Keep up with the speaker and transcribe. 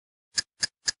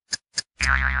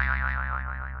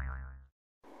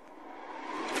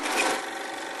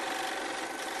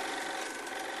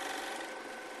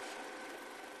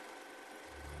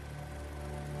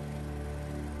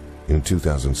In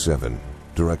 2007,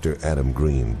 director Adam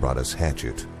Green brought us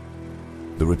Hatchet,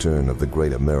 the return of the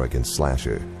great American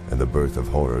slasher and the birth of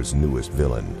horror's newest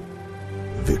villain,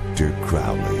 Victor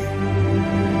Crowley.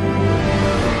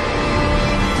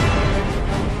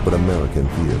 But American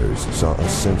theaters saw a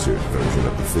censored version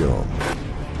of the film.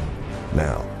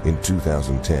 Now, in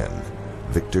 2010,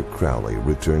 Victor Crowley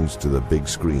returns to the big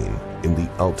screen in the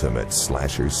ultimate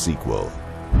slasher sequel,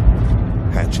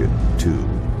 Hatchet 2.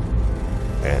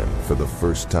 And for the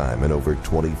first time in over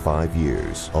 25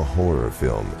 years, a horror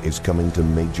film is coming to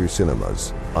major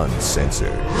cinemas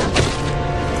uncensored,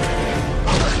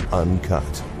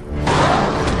 uncut,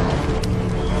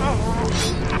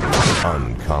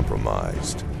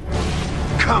 uncompromised.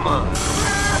 Come on!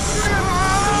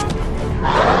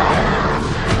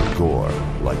 Gore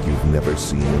like you've never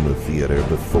seen in the theater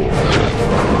before.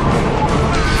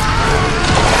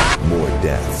 More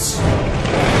deaths.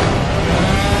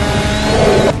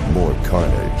 More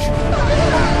carnage.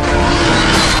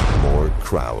 More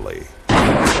Crowley.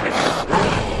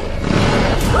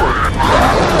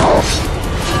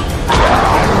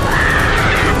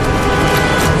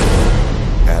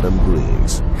 Adam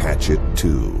Green's Hatchet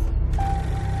 2.